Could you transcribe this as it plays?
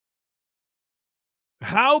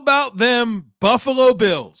How about them Buffalo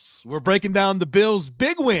Bills? We're breaking down the Bills'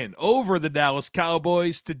 big win over the Dallas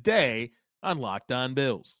Cowboys today on Locked On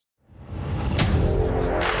Bills.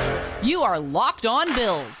 You are Locked On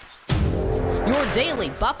Bills, your daily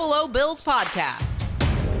Buffalo Bills podcast.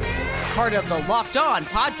 Part of the Locked On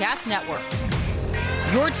Podcast Network,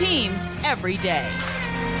 your team every day.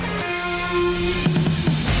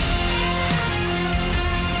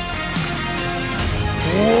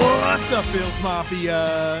 What's up, Bills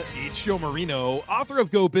Mafia? It's Joe Marino, author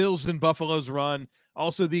of Go Bills and Buffalo's Run,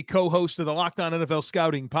 also the co-host of the Locked On NFL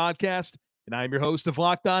Scouting podcast, and I'm your host of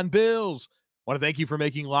Locked On Bills. I want to thank you for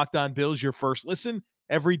making Locked On Bills your first listen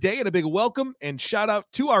every day, and a big welcome and shout out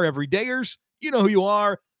to our everydayers. You know who you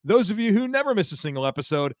are. Those of you who never miss a single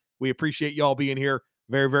episode, we appreciate y'all being here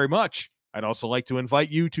very, very much. I'd also like to invite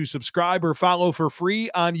you to subscribe or follow for free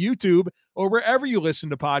on YouTube or wherever you listen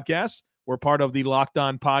to podcasts. We're part of the Locked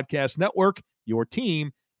On Podcast Network, your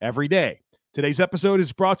team every day. Today's episode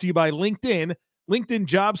is brought to you by LinkedIn. LinkedIn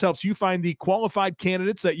Jobs helps you find the qualified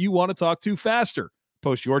candidates that you want to talk to faster.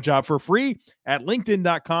 Post your job for free at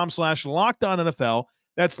linkedin.com/LockedOnNFL.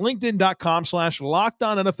 That's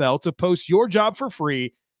linkedin.com/LockedOnNFL to post your job for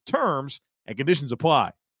free. Terms and conditions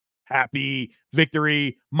apply. Happy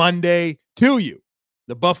Victory Monday to you.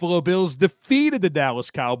 The Buffalo Bills defeated the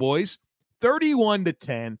Dallas Cowboys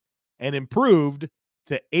 31-10 and improved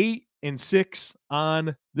to 8-6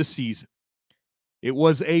 on the season. It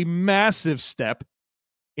was a massive step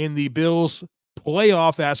in the Bills'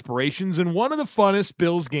 playoff aspirations and one of the funnest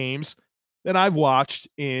Bills games that I've watched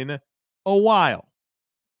in a while.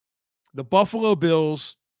 The Buffalo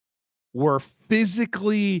Bills were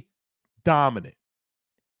physically dominant.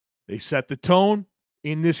 They set the tone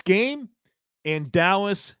in this game, and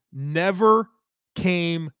Dallas never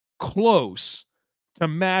came close to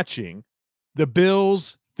matching the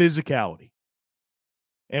Bills' physicality.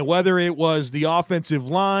 And whether it was the offensive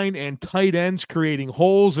line and tight ends creating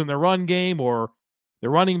holes in the run game or the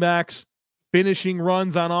running backs finishing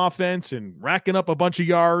runs on offense and racking up a bunch of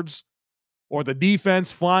yards, or the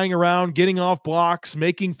defense flying around, getting off blocks,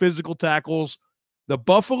 making physical tackles, the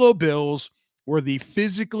Buffalo Bills were the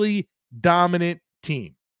physically dominant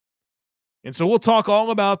team. And so we'll talk all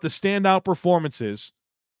about the standout performances,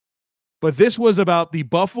 but this was about the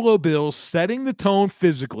Buffalo Bills setting the tone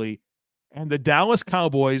physically and the Dallas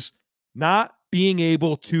Cowboys not being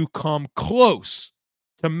able to come close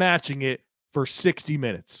to matching it for 60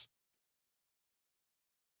 minutes.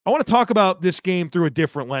 I want to talk about this game through a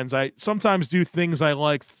different lens. I sometimes do things I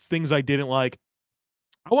like, things I didn't like.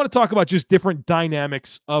 I want to talk about just different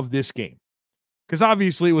dynamics of this game, because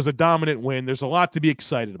obviously it was a dominant win. There's a lot to be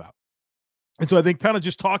excited about. And so I think kind of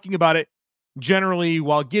just talking about it generally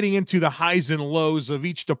while getting into the highs and lows of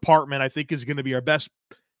each department, I think is going to be our best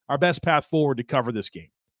path forward to cover this game.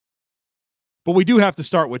 But we do have to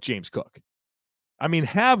start with James Cook. I mean,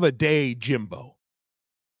 have a day, Jimbo.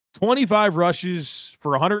 25 rushes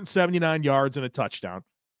for 179 yards and a touchdown.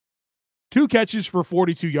 2 catches for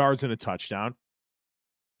 42 yards and a touchdown.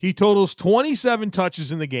 He totals 27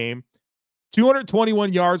 touches in the game,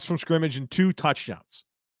 221 yards from scrimmage, and 2 touchdowns.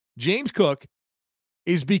 James Cook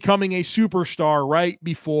is becoming a superstar right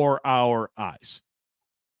before our eyes.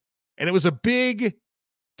 And it was a big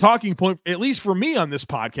talking point, at least for me on this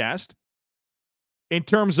podcast, in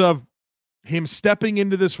terms of him stepping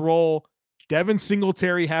into this role, Devin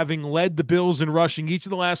Singletary having led the Bills in rushing each of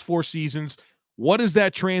the last 4 seasons. What does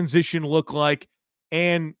that transition look like?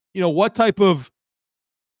 And, what type of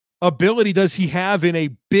ability does he have in a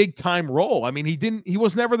big time role? I mean, he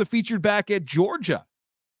was never the featured back at Georgia.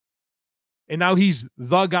 And now he's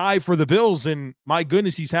the guy for the Bills, and my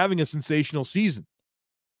goodness, he's having a sensational season.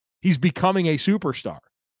 He's becoming a superstar.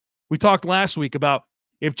 We talked last week about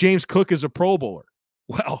if James Cook is a Pro Bowler.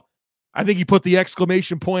 Well, I think he put the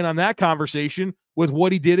exclamation point on that conversation with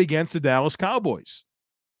what he did against the Dallas Cowboys.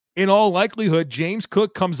 In all likelihood, James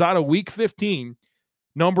Cook comes out of Week 15,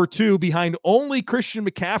 number 2, behind only Christian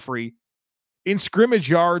McCaffrey in scrimmage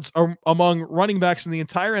yards among running backs in the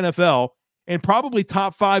entire NFL, and probably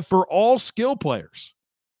top 5 for all skill players.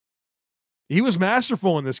 He was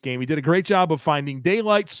masterful in this game. He did a great job of finding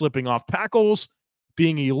daylight, slipping off tackles,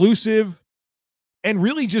 being elusive, and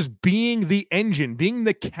really just being the engine, being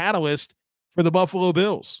the catalyst for the Buffalo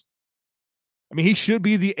Bills. I mean, he should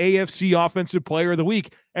be the AFC Offensive Player of the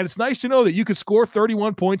Week. And it's nice to know that you could score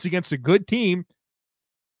 31 points against a good team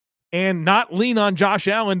and not lean on Josh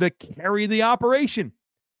Allen to carry the operation.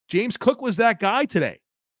 James Cook was that guy today.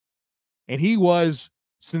 And he was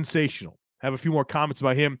sensational. Have a few more comments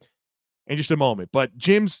about him in just a moment. But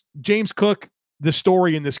James Cook, the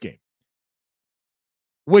story in this game.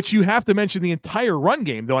 which you have to mention the entire run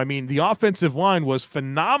game, though. I mean, the offensive line was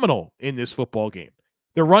phenomenal in this football game.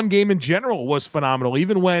 The run game in general was phenomenal,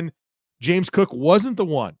 even when James Cook wasn't the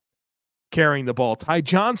one carrying the ball. Ty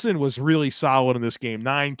Johnson was really solid in this game,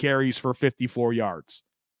 9 carries for 54 yards.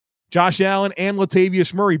 Josh Allen and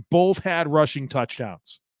Latavius Murray both had rushing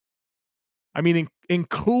touchdowns. I mean,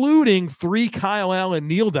 including 3 Kyle Allen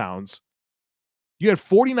kneel downs. You had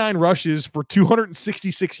 49 rushes for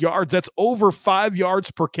 266 yards. That's over 5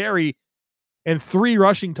 yards per carry and 3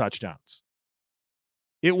 rushing touchdowns.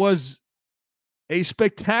 It was a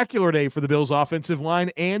spectacular day for the Bills' offensive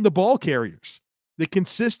line and the ball carriers. The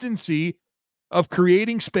consistency of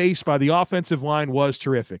creating space by the offensive line was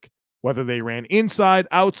terrific. Whether they ran inside,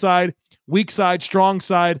 outside, weak side, strong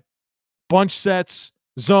side, bunch sets,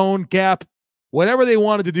 zone, gap, whatever they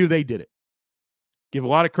wanted to do, they did it. Give a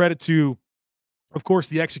lot of credit to, of course,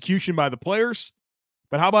 the execution by the players.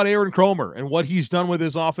 But how about Aaron Kromer and what he's done with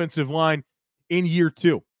his offensive line in year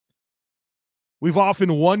 2? We've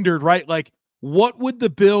often wondered, right, like, what would the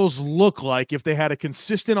Bills look like if they had a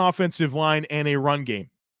consistent offensive line and a run game?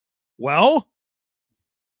 Well,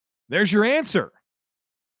 there's your answer.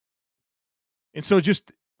 And so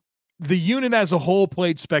just the unit as a whole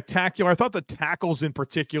played spectacular. I thought the tackles in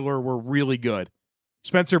particular were really good.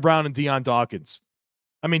 Spencer Brown and Dion Dawkins.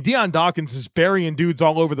 I mean, Dion Dawkins is burying dudes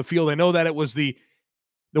all over the field. I know that it was the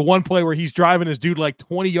one play where he's driving his dude like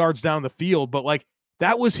 20 yards down the field, but like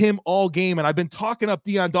that was him all game. And I've been talking up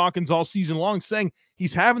Dion Dawkins all season long, saying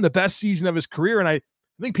he's having the best season of his career. And I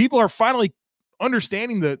think people are finally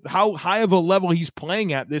understanding how high of a level he's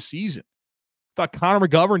playing at this season. I thought Connor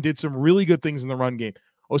McGovern did some really good things in the run game.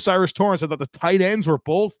 Osiris Torrance, I thought the tight ends were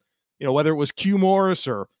both, whether it was Q Morris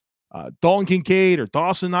or Dalton Kincaid or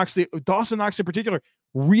Dawson Knox in particular,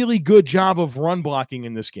 really good job of run blocking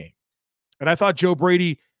in this game. And I thought Joe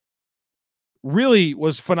Brady really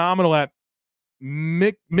was phenomenal at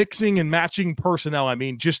mixing and matching personnel. I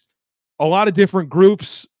mean, just a lot of different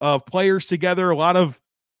groups of players together, a lot of,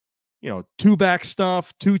 2-back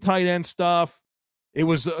stuff, 2 tight end stuff. It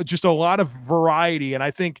was just a lot of variety. And I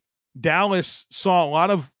think Dallas saw a lot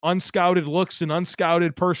of unscouted looks and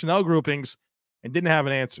unscouted personnel groupings and didn't have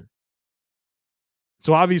an answer.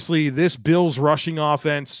 So obviously this Bills rushing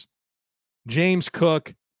offense, James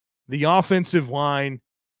Cook, the offensive line,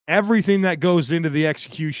 everything that goes into the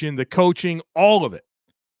execution, the coaching, all of it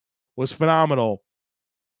was phenomenal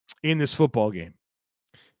in this football game.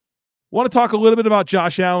 Want to talk a little bit about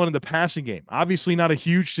Josh Allen in the passing game. Obviously not a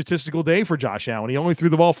huge statistical day for Josh Allen. He only threw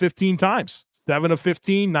the ball 15 times, 7 of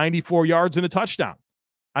 15, 94 yards and a touchdown.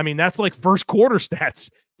 I mean, that's like first quarter stats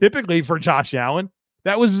typically for Josh Allen.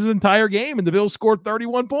 That was his entire game, and the Bills scored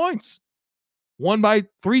 31 points, won by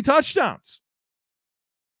 3 touchdowns.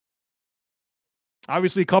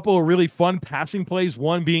 Obviously, a couple of really fun passing plays,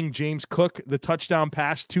 one being James Cook, the touchdown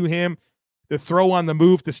pass to him, the throw on the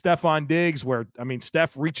move to Stefon Diggs, where,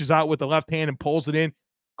 Steph reaches out with the left hand and pulls it in.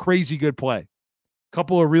 Crazy good play.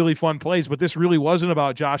 Couple of really fun plays, but this really wasn't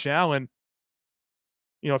about Josh Allen,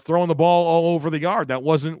 throwing the ball all over the yard. That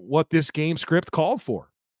wasn't what this game script called for.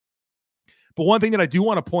 But one thing that I do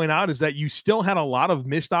want to point out is that you still had a lot of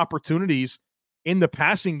missed opportunities in the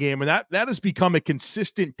passing game, and that has become a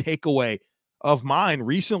consistent takeaway of mine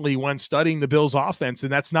recently when studying the Bills offense,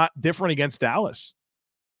 and that's not different against Dallas.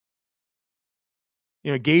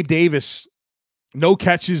 Gabe Davis, no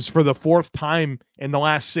catches for the 4th time in the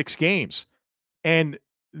last 6 games. And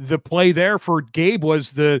the play there for Gabe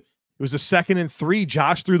was it was a 2nd and 3.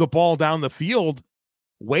 Josh threw the ball down the field,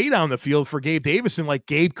 way down the field for Gabe Davis, and like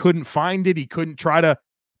Gabe couldn't find it. He couldn't try to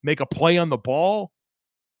make a play on the ball.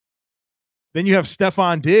 Then you have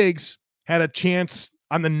Stefon Diggs had a chance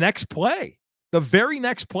on the next play, the very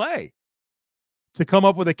next play, to come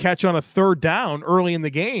up with a catch on a 3rd down early in the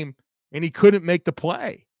game, and he couldn't make the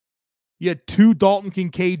play. You had 2 Dalton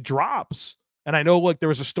Kincaid drops. And I know, there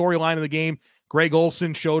was a storyline in the game. Greg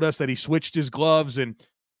Olsen showed us that he switched his gloves, and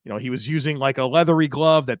he was using like a leathery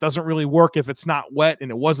glove that doesn't really work if it's not wet,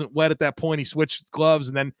 and it wasn't wet at that point. He switched gloves,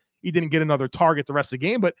 and then he didn't get another target the rest of the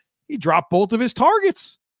game, but he dropped both of his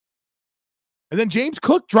targets. And then James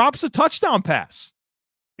Cook drops a touchdown pass.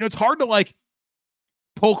 It's hard to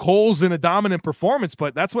poke holes in a dominant performance,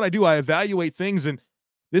 but that's what I do. I evaluate things, and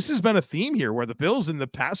this has been a theme here where the Bills in the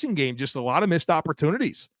passing game, just a lot of missed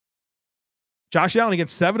opportunities. Josh Allen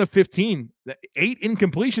against 7 of 15, 8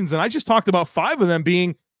 incompletions, and I just talked about 5 of them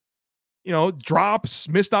being, drops,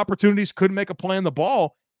 missed opportunities, couldn't make a play on the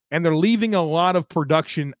ball, and they're leaving a lot of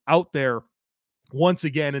production out there once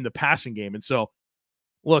again in the passing game. And so,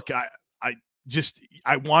 look,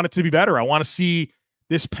 I want it to be better. I want to see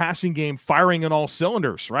this passing game firing on all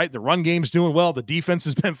cylinders, right? The run game's doing well. The defense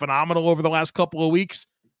has been phenomenal over the last couple of weeks.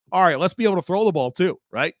 All right, let's be able to throw the ball too,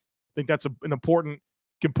 right? I think that's an important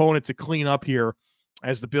component to clean up here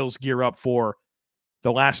as the Bills gear up for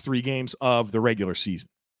the last 3 games of the regular season.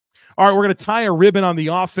 All right, we're going to tie a ribbon on the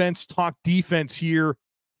offense, talk defense here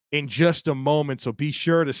in just a moment, so be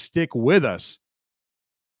sure to stick with us.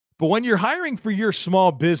 But when you're hiring for your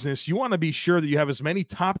small business, you want to be sure that you have as many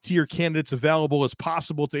top-tier candidates available as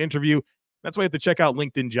possible to interview. That's why you have to check out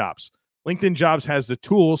LinkedIn Jobs. LinkedIn Jobs has the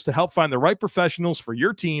tools to help find the right professionals for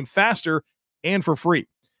your team faster and for free.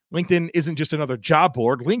 LinkedIn isn't just another job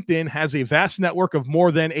board. LinkedIn has a vast network of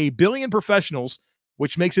more than 1 billion professionals,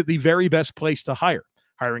 which makes it the very best place to hire.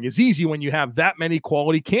 Hiring is easy when you have that many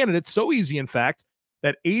quality candidates. So easy, in fact,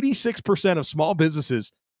 that 86% of small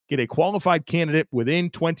businesses get a qualified candidate within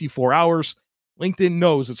 24 hours. LinkedIn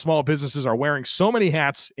knows that small businesses are wearing so many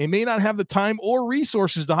hats and may not have the time or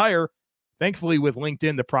resources to hire. Thankfully, with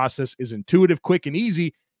LinkedIn, the process is intuitive, quick, and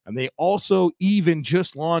easy. And they also even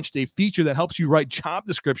just launched a feature that helps you write job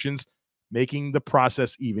descriptions, making the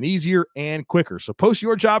process even easier and quicker. So post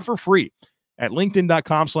your job for free at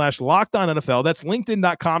linkedin.com/LockedOnNFL. That's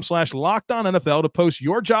linkedin.com/LockedOnNFL to post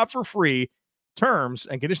your job for free. Terms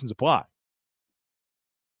and conditions apply.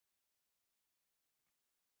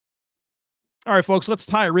 All right, folks, let's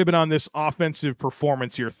tie a ribbon on this offensive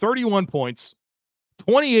performance here. 31 points,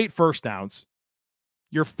 28 first downs.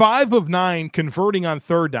 You're 5 of 9 converting on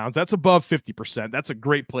third downs. That's above 50%. That's a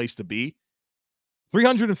great place to be.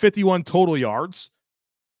 351 total yards.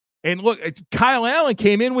 And look, Kyle Allen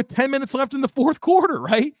came in with 10 minutes left in the fourth quarter,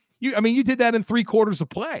 right? You did that in 3 quarters of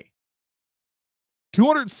play.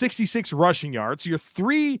 266 rushing yards. You're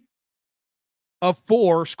 3 of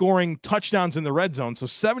 4 scoring touchdowns in the red zone, so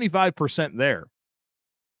 75% there.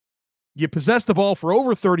 You possessed the ball for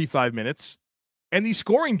over 35 minutes, and these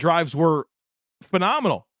scoring drives were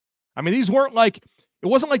phenomenal. These weren't it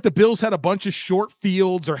wasn't like the Bills had a bunch of short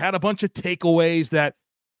fields or had a bunch of takeaways that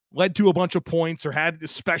led to a bunch of points or had the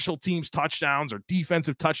special teams touchdowns or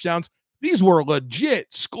defensive touchdowns. These were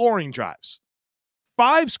legit scoring drives.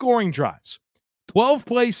 5 scoring drives, 12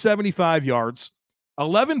 plays, 75 yards,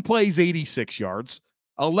 11 plays, 86 yards,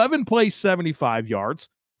 11 plays, 75 yards,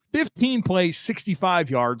 15 plays, 65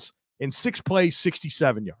 yards, and 6 plays,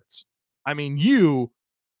 67 yards. You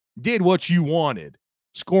did what you wanted,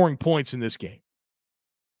 scoring points in this game.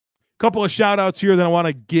 Couple of shout outs here that I want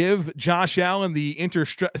to give. Josh Allen, the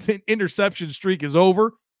interception streak is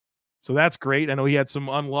over. So that's great. I know he had some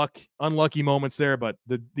unlucky moments there, but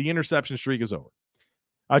the interception streak is over.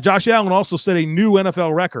 Josh Allen also set a new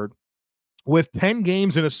NFL record with 10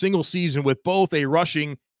 games in a single season with both a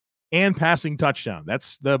rushing and passing touchdown.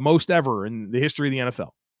 That's the most ever in the history of the NFL.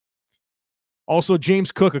 Also,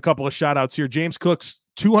 James Cook, a couple of shout outs here. James Cook's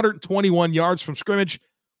 221 yards from scrimmage,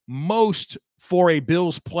 most for a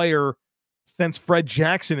Bills player since Fred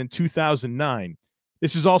Jackson in 2009.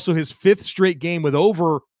 This is also his 5th straight game with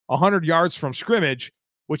over 100 yards from scrimmage,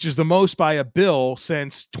 which is the most by a Bill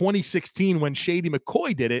since 2016 when Shady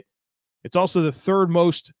McCoy did it. It's also the 3rd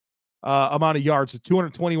most amount of yards, the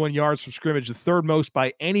 221 yards from scrimmage, the 3rd most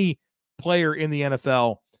by any player in the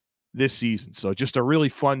NFL this season. So just a really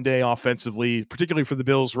fun day offensively, particularly for the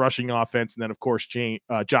Bills rushing offense. And then, of course,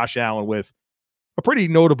 Josh Allen with a pretty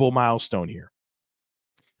notable milestone here.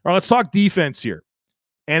 All right, let's talk defense here.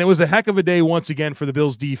 And it was a heck of a day once again for the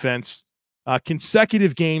Bills defense.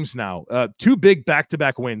 Consecutive games now, 2 big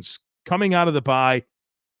back-to-back wins. Coming out of the bye,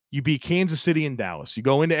 you beat Kansas City and Dallas. You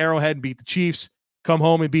go into Arrowhead and beat the Chiefs, come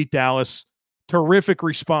home and beat Dallas. Terrific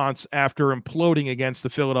response after imploding against the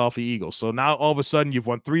Philadelphia Eagles. So now all of a sudden you've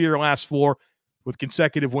won 3 of your last 4 with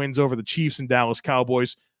consecutive wins over the Chiefs and Dallas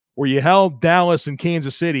Cowboys, where you held Dallas and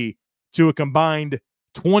Kansas City to a combined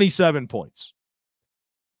 27 points.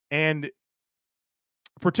 And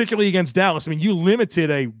particularly against Dallas, you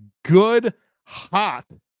limited a good, hot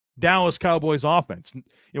Dallas Cowboys offense.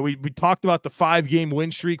 We talked about the 5-game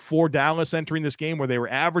win streak for Dallas entering this game where they were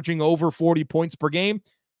averaging over 40 points per game.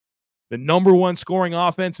 The number 1 scoring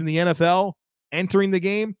offense in the NFL entering the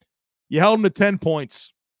game. You held them to 10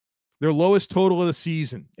 points, their lowest total of the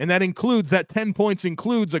season. And that 10 points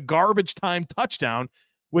includes a garbage time touchdown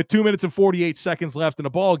with 2 minutes and 48 seconds left in a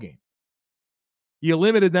ball game. You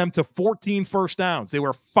limited them to 14 first downs. They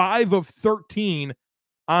were 5 of 13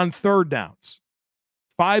 on third downs.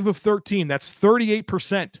 5 of 13. That's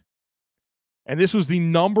 38%. And this was the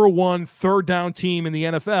number 1 third down team in the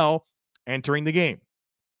NFL entering the game.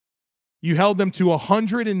 You held them to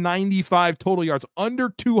 195 total yards,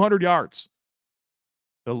 under 200 yards.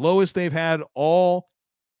 The lowest they've had all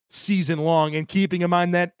season long. And keeping in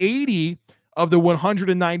mind that 80 of the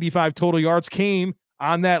 195 total yards came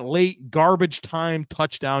on that late garbage time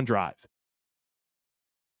touchdown drive.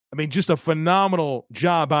 I mean, just a phenomenal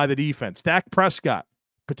job by the defense. Dak Prescott,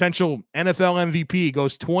 potential NFL MVP,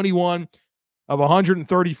 goes 21 of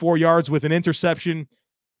 134 yards with an interception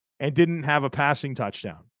and didn't have a passing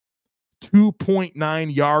touchdown.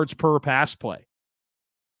 2.9 yards per pass play.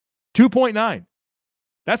 2.9.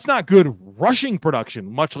 That's not good rushing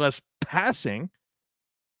production, much less passing.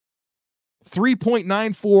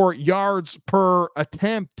 3.94 yards per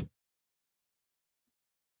attempt.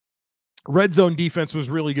 Red zone defense was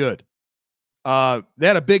really good. They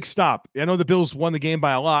had a big stop. I know the Bills won the game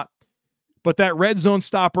by a lot, but that red zone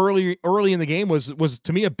stop early in the game was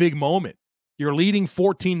to me a big moment. You're leading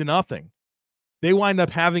 14-0. They wind up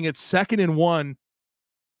having it 2nd and 1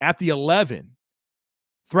 at the 11,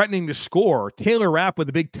 threatening to score. Taylor Rapp with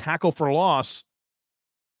a big tackle for loss.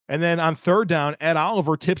 And then on 3rd down, Ed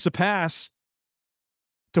Oliver tips a pass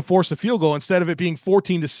to force a field goal. Instead of it being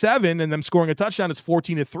 14-7 and them scoring a touchdown, it's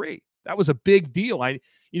 14-3. That was a big deal.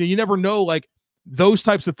 You never know, like, those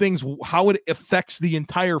types of things, how it affects the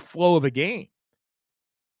entire flow of a game.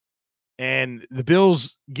 And the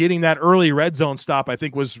Bills getting that early red zone stop, I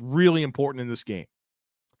think, was really important in this game.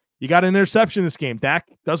 You got an interception in this game. Dak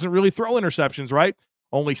doesn't really throw interceptions, right?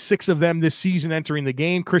 Only 6 of them this season entering the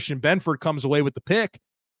game. Christian Benford comes away with the pick.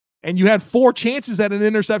 And you had 4 chances at an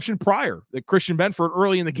interception prior. That Christian Benford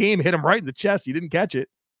early in the game hit him right in the chest. He didn't catch it.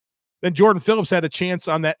 Then Jordan Phillips had a chance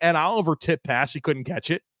on that Ed Oliver tip pass. He couldn't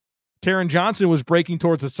catch it. Taron Johnson was breaking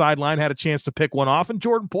towards the sideline, had a chance to pick one off. And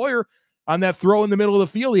Jordan Poyer, on that throw in the middle of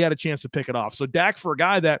the field, he had a chance to pick it off. So Dak, for a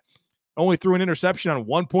guy that only threw an interception on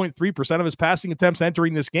 1.3% of his passing attempts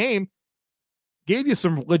entering this game, gave you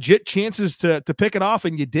some legit chances to pick it off,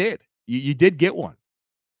 and you did. You did get one.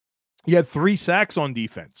 He had 3 sacks on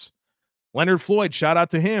defense. Leonard Floyd, shout out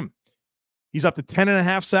to him. He's up to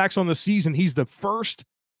 10.5 sacks on the season. He's the first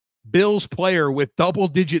Bills player with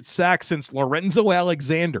double-digit sacks since Lorenzo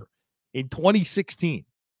Alexander in 2016.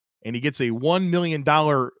 And he gets a $1 million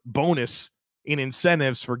bonus in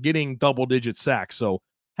incentives for getting double-digit sacks. So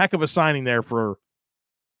heck of a signing there for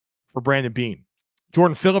Brandon Beane.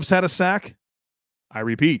 Jordan Phillips had a sack. I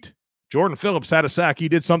repeat, Jordan Phillips had a sack. He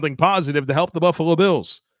did something positive to help the Buffalo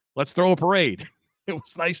Bills. Let's throw a parade. It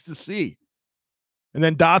was nice to see. And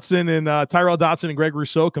then Tyrell Dotson and Greg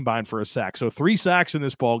Rousseau combined for a sack. So 3 sacks in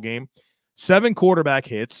this ball game, 7 quarterback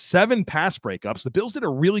hits, 7 pass breakups. The Bills did a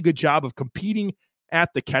really good job of competing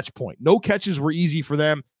at the catch point. No catches were easy for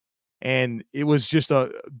them. And it was just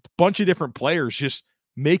a bunch of different players just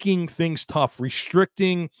making things tough,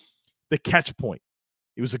 restricting the catch point.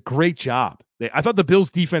 It was a great job. I thought the Bills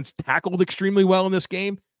defense tackled extremely well in this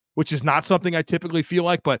game, which is not something I typically feel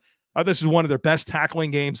like, but this is one of their best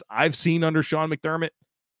tackling games I've seen under Sean McDermott.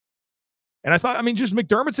 And I thought, just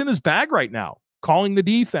McDermott's in his bag right now, calling the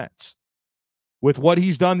defense with what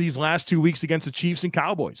he's done these last 2 weeks against the Chiefs and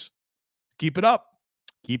Cowboys. Keep it up.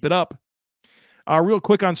 Keep it up. Real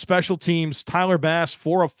quick on special teams, Tyler Bass,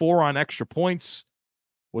 4 of 4 on extra points,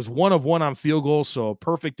 was 1 of 1 on field goals, so a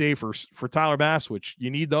perfect day for Tyler Bass, which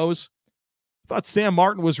you need those. I thought Sam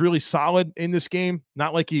Martin was really solid in this game,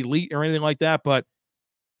 not like elite or anything like that, but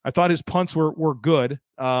I thought his punts were good.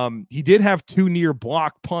 He did have 2 near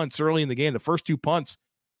block punts early in the game. The first 2 punts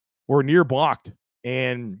were near blocked,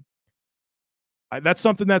 and that's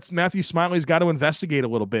something that Matthew Smiley's got to investigate a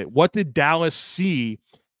little bit. What did Dallas see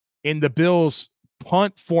in the Bills'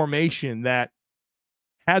 punt formation that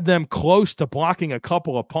had them close to blocking a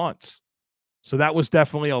couple of punts? So that was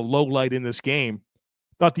definitely a low light in this game.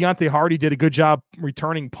 Thought Deontay Hardy did a good job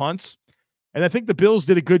returning punts. And I think the Bills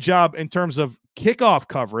did a good job in terms of kickoff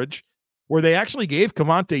coverage, where they actually gave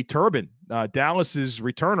Kevontae Turbin, Dallas's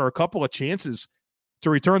returner, a couple of chances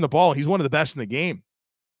to return the ball. He's one of the best in the game.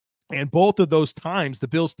 And both of those times, the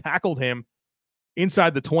Bills tackled him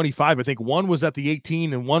inside the 25. I think one was at the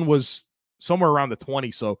 18 and one was somewhere around the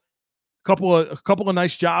 20. So a couple of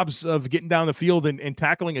nice jobs of getting down the field and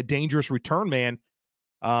tackling a dangerous return man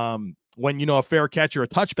when, a fair catch or a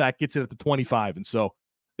touchback gets it at the 25. And so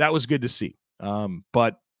that was good to see.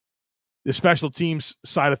 But the special teams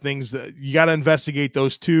side of things, you got to investigate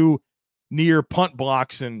those 2 near punt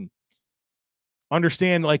blocks and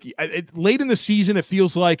understand, late in the season, it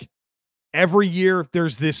feels like every year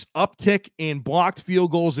there's this uptick in blocked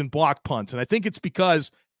field goals and blocked punts. And I think it's because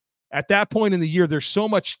at that point in the year, there's so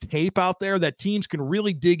much tape out there that teams can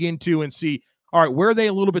really dig into and see, all right, where are they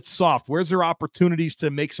a little bit soft? Where's their opportunities to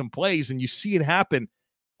make some plays? And you see it happen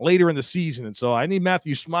later in the season. And so I need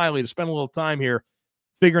Matthew Smiley to spend a little time here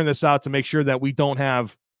figuring this out to make sure that we don't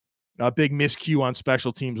have a big miscue on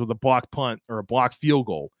special teams with a block punt or a block field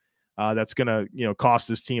goal. that's going to, cost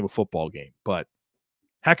this team a football game. But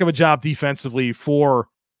heck of a job defensively for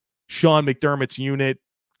Sean McDermott's unit.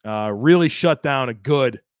 Really shut down a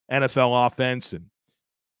good NFL offense. And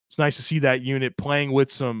it's nice to see that unit playing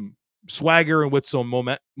with some swagger and with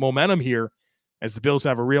some momentum here as the Bills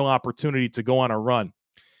have a real opportunity to go on a run.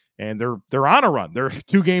 And they're on a run. They're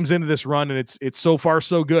 2 games into this run, and it's so far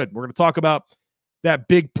so good. We're going to talk about that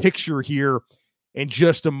big picture here in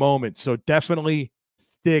just a moment. So definitely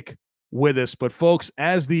stick with us. But folks,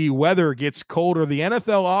 as the weather gets colder, the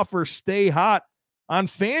NFL offers stay hot on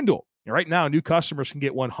FanDuel. Right now, new customers can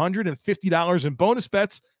get $150 in bonus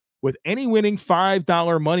bets with any winning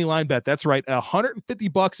 $5 money line bet. That's right,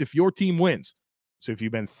 $150 if your team wins. So if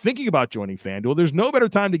you've been thinking about joining FanDuel, there's no better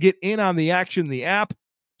time to get in on the action. The app,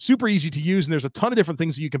 super easy to use, and there's a ton of different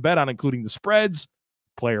things that you can bet on, including the spreads,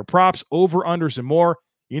 player props, over-unders, and more.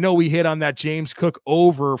 We hit on that James Cook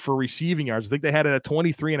over for receiving yards. I think they had it at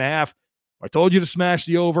 23.5. I told you to smash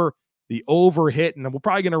the over. The over hit, and we're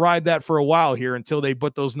probably going to ride that for a while here until they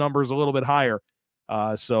put those numbers a little bit higher.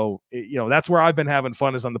 So that's where I've been having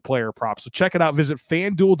fun, is on the player props. So check it out. Visit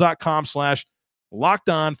FanDuel.com/LockedOn.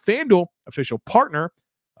 FanDuel, official partner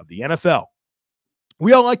of the NFL.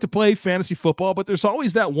 We all like to play fantasy football, but there's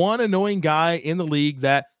always that one annoying guy in the league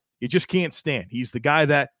that you just can't stand. He's the guy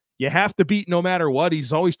that you have to beat no matter what.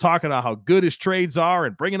 He's always talking about how good his trades are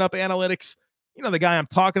and bringing up analytics. The guy I'm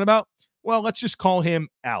talking about? Well, let's just call him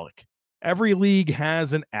Alec. Every league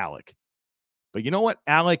has an Alec. But you know what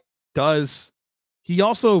Alec does? He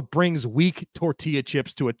also brings weak tortilla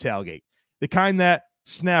chips to a tailgate. The kind that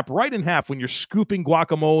snap right in half when you're scooping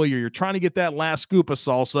guacamole or you're trying to get that last scoop of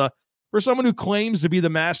salsa. For someone who claims to be the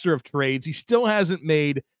master of trades, he still hasn't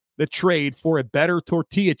made the trade for a better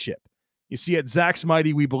tortilla chip. You see, at Zach's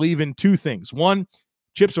Mighty, we believe in 2 things. 1,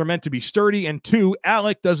 chips are meant to be sturdy. And 2,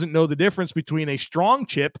 Alec doesn't know the difference between a strong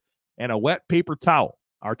chip and a wet paper towel.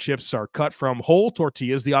 Our chips are cut from whole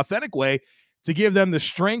tortillas, the authentic way, to give them the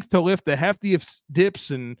strength to lift the heftiest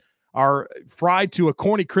dips, and are fried to a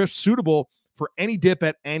corny crisp suitable for any dip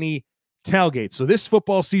at any tailgate. So this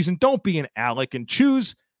football season, don't be an Alec and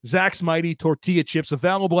choose Zach's Mighty tortilla chips,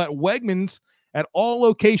 available at Wegmans at all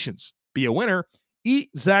locations. Be a winner.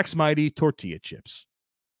 Eat Zach's Mighty tortilla chips.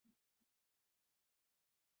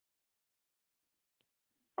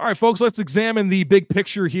 All right, folks, let's examine the big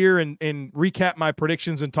picture here and recap my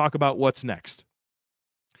predictions and talk about what's next.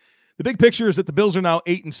 The big picture is that the Bills are now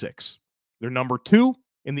 8-6. They're number 2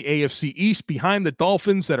 in the AFC East, behind the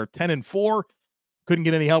Dolphins that are 10-4. Couldn't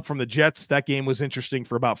get any help from the Jets. That game was interesting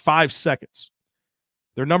for about 5 seconds.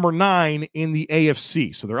 They're number 9 in the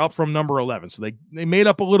AFC, so they're up from number 11. So they made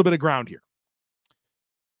up a little bit of ground here.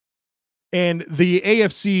 And the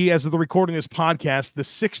AFC, as of the recording of this podcast, the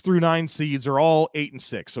 6 through 9 seeds are all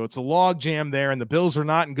 8-6. So it's a log jam there, and the Bills are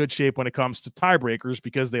not in good shape when it comes to tiebreakers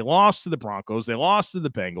because they lost to the Broncos, they lost to the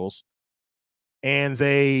Bengals, and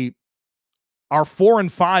they are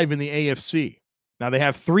 4-5 in the AFC. Now they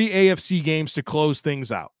have 3 AFC games to close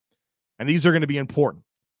things out, and these are going to be important.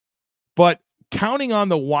 But counting on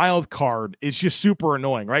the wild card is just super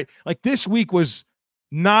annoying, right? Like, this week was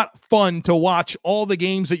not fun to watch all the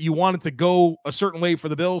games that you wanted to go a certain way for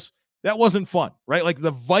the Bills. That wasn't fun, right? Like,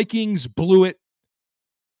 the Vikings blew it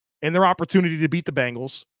in their opportunity to beat the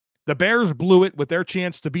Bengals. The Bears blew it with their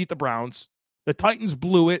chance to beat the Browns. The Titans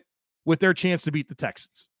blew it with their chance to beat the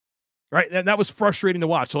Texans, right? And that was frustrating to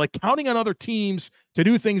watch. So, like, counting on other teams to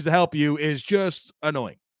do things to help you is just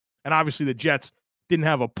annoying. And obviously the Jets didn't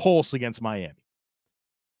have a pulse against Miami.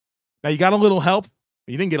 Now, you got a little help.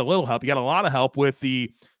 You didn't get a little help. You got a lot of help with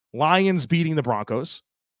the Lions beating the Broncos.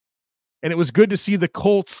 And it was good to see the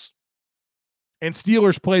Colts and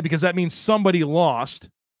Steelers play because that means somebody lost.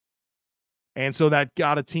 And so that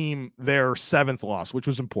got a team their 7th loss, which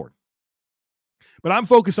was important. But I'm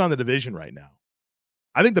focused on the division right now.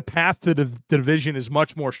 I think the path to the division is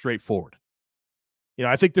much more straightforward.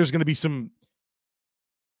 I think there's going to be some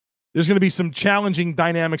challenging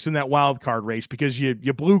dynamics in that wild card race because you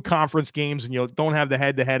blew conference games and you don't have the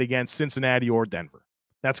head-to-head against Cincinnati or Denver.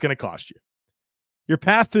 That's going to cost you. Your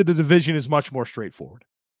path to the division is much more straightforward.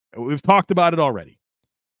 We've talked about it already.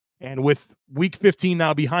 And with week 15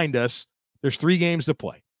 now behind us, there's 3 games to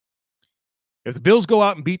play. If the Bills go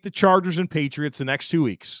out and beat the Chargers and Patriots the next 2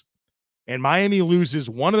 weeks, and Miami loses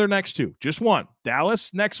one of their next 2, just one,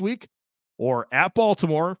 Dallas next week or at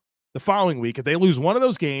Baltimore the following week, if they lose one of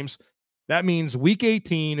those games, that means week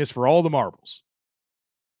 18 is for all the marbles.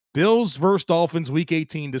 Bills versus Dolphins week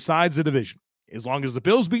 18 decides the division. As long as the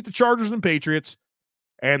Bills beat the Chargers and Patriots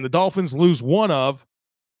and the Dolphins lose one of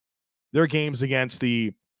their games against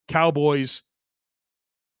the Cowboys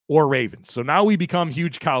or Ravens. So now we become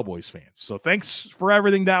huge Cowboys fans. So thanks for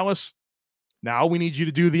everything, Dallas. Now we need you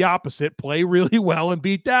to do the opposite, play really well and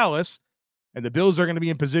beat Dallas. And the Bills are going to be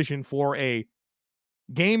in position for a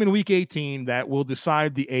game in Week 18 that will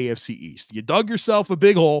decide the AFC East. You dug yourself a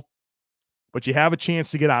big hole, but you have a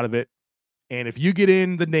chance to get out of it. And if you get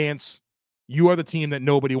in the dance, you are the team that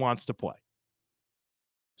nobody wants to play.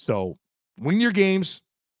 So win your games.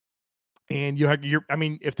 And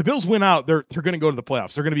if the Bills win out, they're going to go to the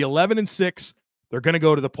playoffs. They're going to be 11-6. They're going to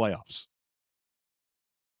go to the playoffs.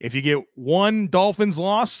 If you get one Dolphins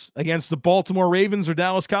loss against the Baltimore Ravens or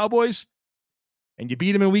Dallas Cowboys, and you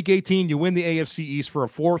beat them in Week 18, you win the AFC East for a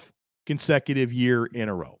fourth consecutive year in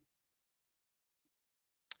a row.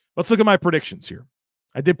 Let's look at my predictions here.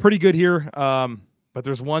 I did pretty good here, but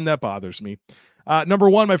there's one that bothers me. Number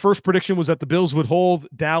one, my first prediction was that the Bills would hold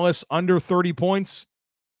Dallas under 30 points.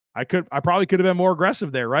 I probably could have been more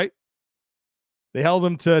aggressive there, right? They held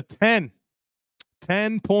them to 10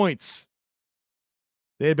 points.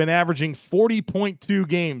 They had been averaging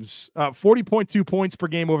 40.2 points per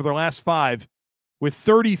game over their last 5, with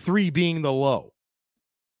 33 being the low.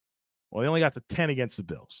 Well, they only got the 10 against the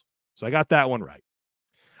Bills. So I got that one right.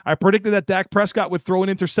 I predicted that Dak Prescott would throw an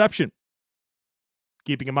interception.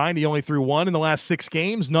 Keeping in mind, he only threw one in the last 6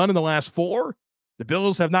 games, none in the last 4. The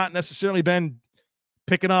Bills have not necessarily been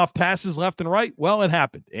picking off passes left and right. Well, it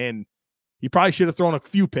happened. And he probably should have thrown a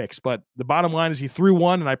few picks, but the bottom line is he threw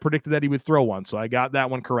one, and I predicted that he would throw one. So I got that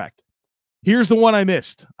one correct. Here's the one I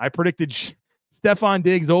missed. I predicted Stefon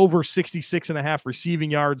Diggs over 66.5 receiving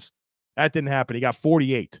yards. That didn't happen. He got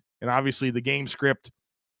 48. And obviously the game script,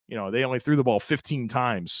 they only threw the ball 15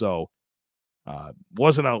 times. So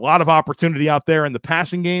wasn't a lot of opportunity out there in the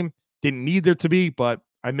passing game. Didn't need there to be, but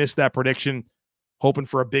I missed that prediction. Hoping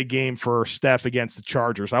for a big game for Steph against the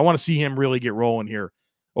Chargers. I want to see him really get rolling here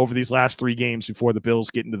over these last 3 games before the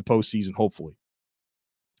Bills get into the postseason, hopefully.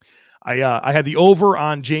 I had the over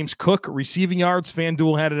on James Cook receiving yards.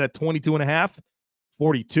 FanDuel had it at 22.5,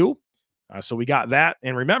 42. So we got that.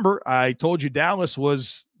 And remember, I told you Dallas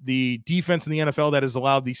was the defense in the NFL that has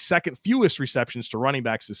allowed the second fewest receptions to running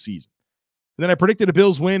backs this season. And then I predicted a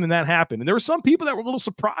Bills win, and that happened. And there were some people that were a little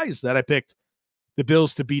surprised that I picked the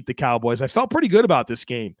Bills to beat the Cowboys. I felt pretty good about this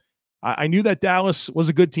game. I knew that Dallas was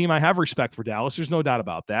a good team. I have respect for Dallas. There's no doubt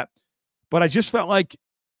about that. But I just felt like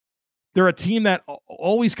they're a team that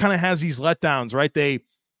always kind of has these letdowns, right? They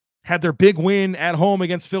had their big win at home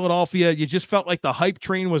against Philadelphia. You just felt like the hype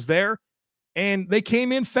train was there, and they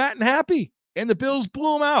came in fat and happy, and the Bills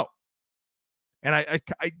blew them out. And I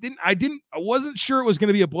wasn't sure it was going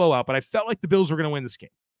to be a blowout, but I felt like the Bills were going to win this game.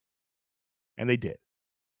 And they did.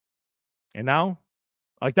 And now,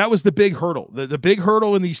 that was the big hurdle. The big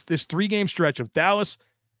hurdle in this 3-game stretch of Dallas,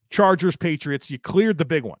 Chargers, Patriots. You cleared the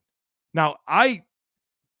big one. Now, I'm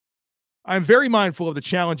very mindful of the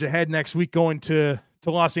challenge ahead next week going to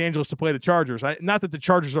Los Angeles to play the Chargers. Not that the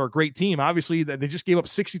Chargers are a great team. Obviously, they just gave up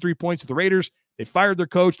 63 points to the Raiders. They fired their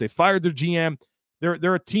coach. They fired their GM.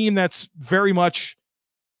 They're a team that's very much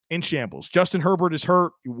in shambles. Justin Herbert is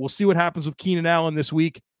hurt. We'll see what happens with Keenan Allen this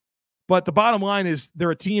week. But the bottom line is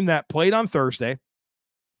they're a team that played on Thursday.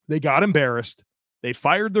 They got embarrassed. They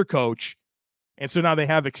fired their coach. And so now they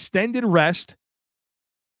have extended rest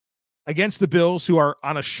against the Bills, who are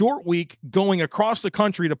on a short week going across the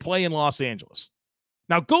country to play in Los Angeles.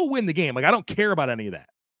 Now go win the game. I don't care about any of that.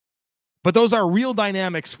 But those are real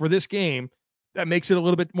dynamics for this game that makes it a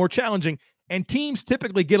little bit more challenging. And teams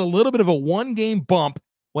typically get a little bit of a 1-game bump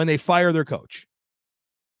when they fire their coach.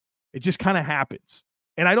 It just kind of happens.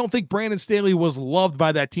 And I don't think Brandon Staley was loved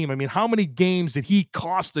by that team. I mean, how many games did he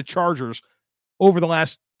cost the Chargers over the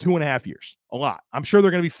last 2.5 years? A lot. I'm sure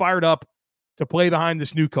they're going to be fired up to play behind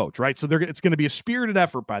this new coach, right? So it's going to be a spirited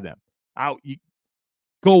effort by them.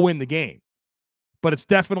 Go win the game. But it's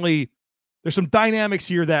definitely, there's some dynamics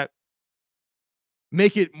here that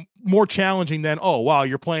make it more challenging than, oh, wow,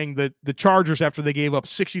 you're playing the Chargers after they gave up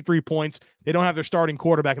 63 points. They don't have their starting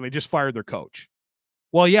quarterback, and they just fired their coach.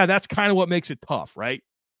 Well, yeah, that's kind of what makes it tough, right?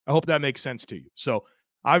 I hope that makes sense to you. So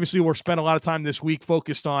obviously we'll spend a lot of time this week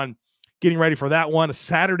focused on getting ready for that one, a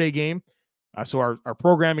Saturday game. So our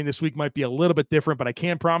programming this week might be a little bit different, but I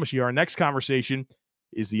can promise you our next conversation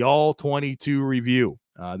is the All-22 review.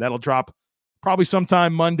 That'll drop probably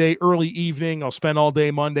sometime Monday, early evening. I'll spend all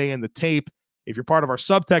day Monday in the tape. If you're part of our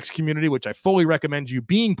subtext community, which I fully recommend you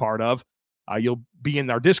being part of, you'll be in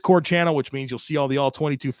our Discord channel, which means you'll see all the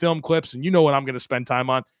All-22 film clips, and you know what I'm going to spend time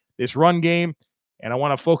on, this run game. And I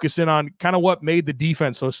want to focus in on kind of what made the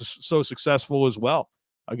defense so successful as well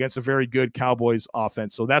against a very good Cowboys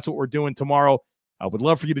offense. So that's what we're doing tomorrow. I would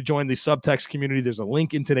love for you to join the subtext community. There's a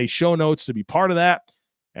link in today's show notes to be part of that.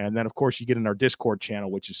 And then, of course, you get in our Discord channel,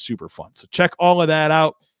 which is super fun. So check all of that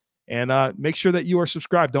out and make sure that you are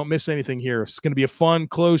subscribed. Don't miss anything here. It's going to be a fun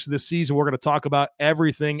close to this season. We're going to talk about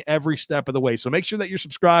everything every step of the way. So make sure that you're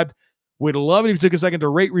subscribed. We'd love it if you took a second to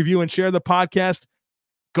rate, review, and share the podcast.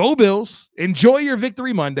 Go Bills. Enjoy your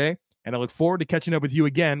Victory Monday. And I look forward to catching up with you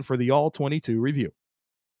again for the All 22 review.